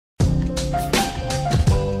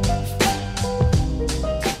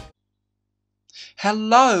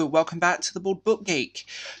Hello, welcome back to the Bald Book Geek.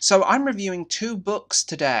 So I'm reviewing two books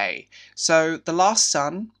today. So The Last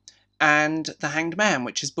Sun and The Hanged Man,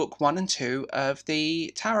 which is book 1 and 2 of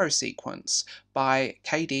the Tarot sequence by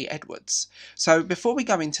K.D. Edwards. So before we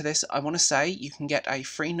go into this, I want to say you can get a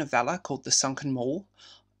free novella called The Sunken Mall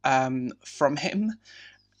from him.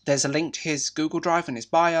 There's a link to his Google Drive and his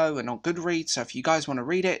bio and on Goodreads, so if you guys want to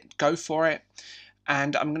read it, go for it.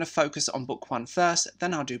 And I'm going to focus on book 1 first,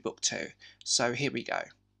 then I'll do book 2. So here we go.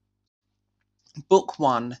 Book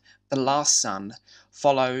 1, The Last Sun,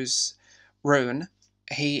 follows Rune.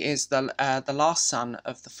 He is the last son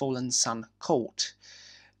of the fallen sun Court,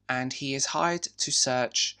 and he is hired to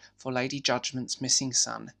search for Lady Judgment's missing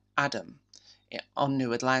son, Adam, on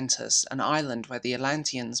New Atlantis, an island where the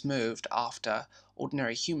Atlanteans moved after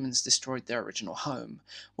ordinary humans destroyed their original home,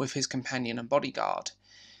 with his companion and bodyguard.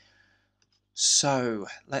 So,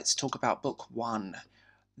 let's talk about book 1.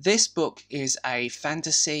 This book is a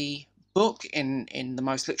fantasy book in the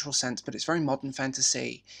most literal sense, but it's very modern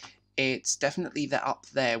fantasy. It's definitely up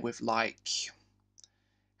there with, like,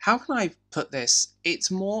 how can I put this?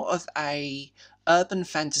 It's more of a urban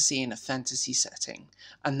fantasy in a fantasy setting,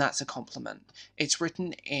 and that's a compliment. It's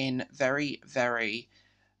written in very, very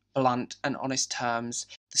blunt and honest terms.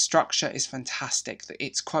 The structure is fantastic.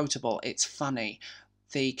 It's quotable. It's funny.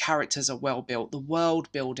 The characters are well built. The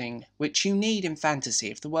world building, which you need in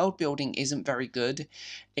fantasy, if the world building isn't very good,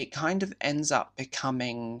 it kind of ends up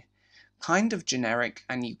becoming kind of generic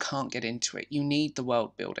and you can't get into it. You need the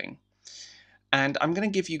world building. And I'm going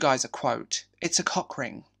to give you guys a quote. It's a cock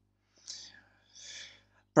ring.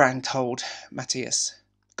 Bran told Matthias.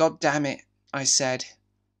 God damn it, I said.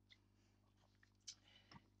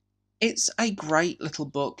 It's a great little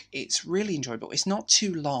book. It's really enjoyable. It's not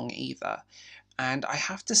too long either. And I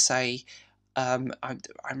have to say, I'm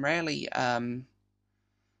rarely, how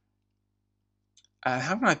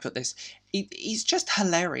can I put this? It's just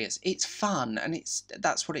hilarious. It's fun, and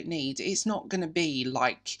that's what it needs. It's not going to be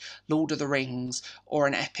like Lord of the Rings or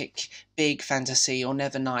an epic big fantasy or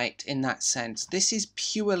Nevernight in that sense. This is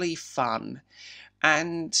purely fun,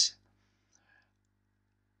 and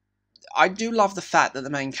I do love the fact that the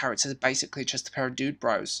main characters are basically just a pair of dude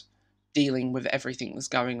bros dealing with everything that's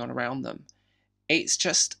going on around them. It's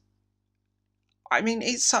just, I mean,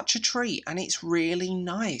 it's such a treat, and it's really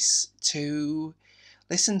nice to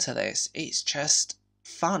listen to this. It's just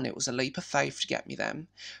fun. It was a leap of faith to get me them.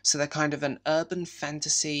 So they're kind of an urban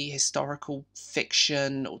fantasy, historical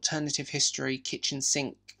fiction, alternative history, kitchen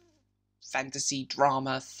sink, fantasy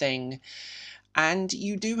drama thing. And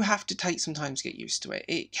you do have to take some time to get used to it.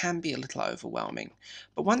 It can be a little overwhelming.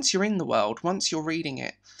 But once you're in the world, once you're reading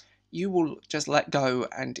it, you will just let go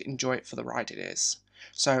and enjoy it for the ride it is.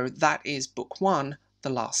 So that is book 1, The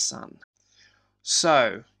Last Sun.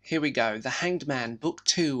 So, here we go. The Hanged Man, book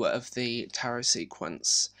 2 of the Tarot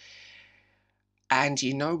sequence. And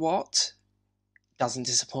you know what? Doesn't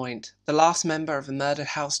disappoint. The last member of a murdered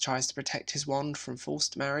house tries to protect his wand from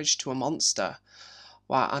forced marriage to a monster,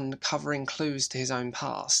 while uncovering clues to his own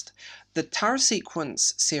past. The Tarot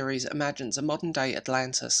Sequence series imagines a modern-day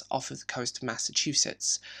Atlantis off of the coast of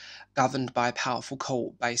Massachusetts, governed by a powerful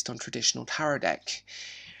court based on traditional tarot deck.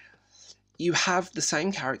 You have the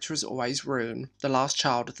same character as always, Rune, the last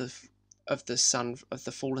child of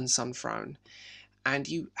the fallen sun throne, and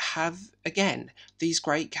you have again these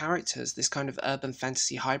great characters, this kind of urban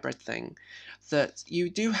fantasy hybrid thing, that you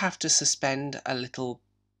do have to suspend a little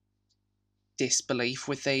disbelief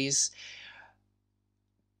with these.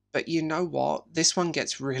 But you know what? This one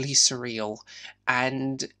gets really surreal,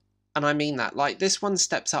 and I mean that. Like, this one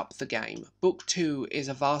steps up the game. Book 2 is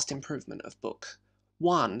a vast improvement of book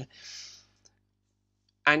 1.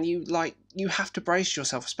 And you have to brace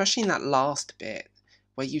yourself, especially in that last bit,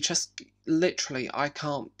 where you just, literally, I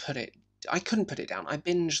couldn't put it down. I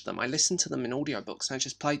binged them. I listened to them in audiobooks, and I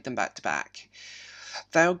just played them back to back.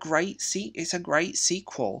 They're great. It's a great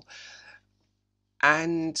sequel.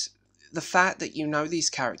 And the fact that you know these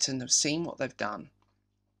characters and have seen what they've done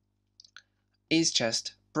is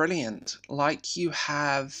just brilliant. Like, you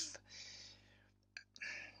have,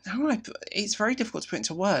 it's very difficult to put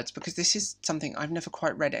into words, because this is something I've never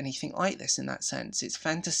quite read anything like this in that sense. It's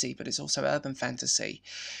fantasy, but it's also urban fantasy,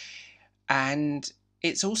 and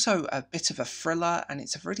it's also a bit of a thriller, and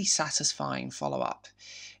it's a really satisfying follow-up.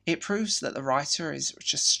 It proves that the writer is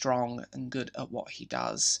just strong and good at what he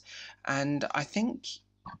does, and I think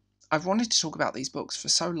I've wanted to talk about these books for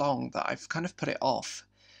so long that I've kind of put it off.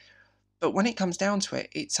 But when it comes down to it,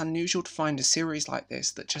 it's unusual to find a series like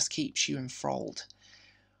this that just keeps you enthralled.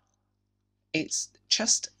 It's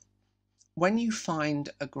just when you find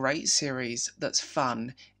a great series that's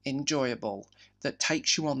fun, enjoyable, that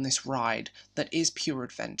takes you on this ride, that is pure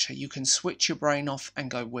adventure, you can switch your brain off and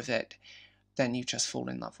go with it, then you just fall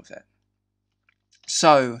in love with it.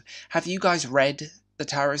 So, have you guys read the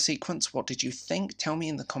Tarot Sequence? What did you think? Tell me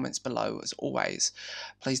in the comments below, as always.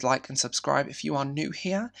 Please like and subscribe if you are new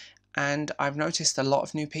here, and I've noticed a lot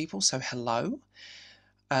of new people, so hello.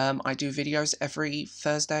 I do videos every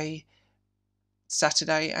Thursday,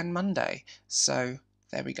 Saturday and Monday, so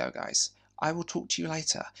there we go, guys. I will talk to you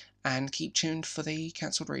later, and keep tuned for the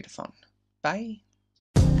cancelled readathon. Bye.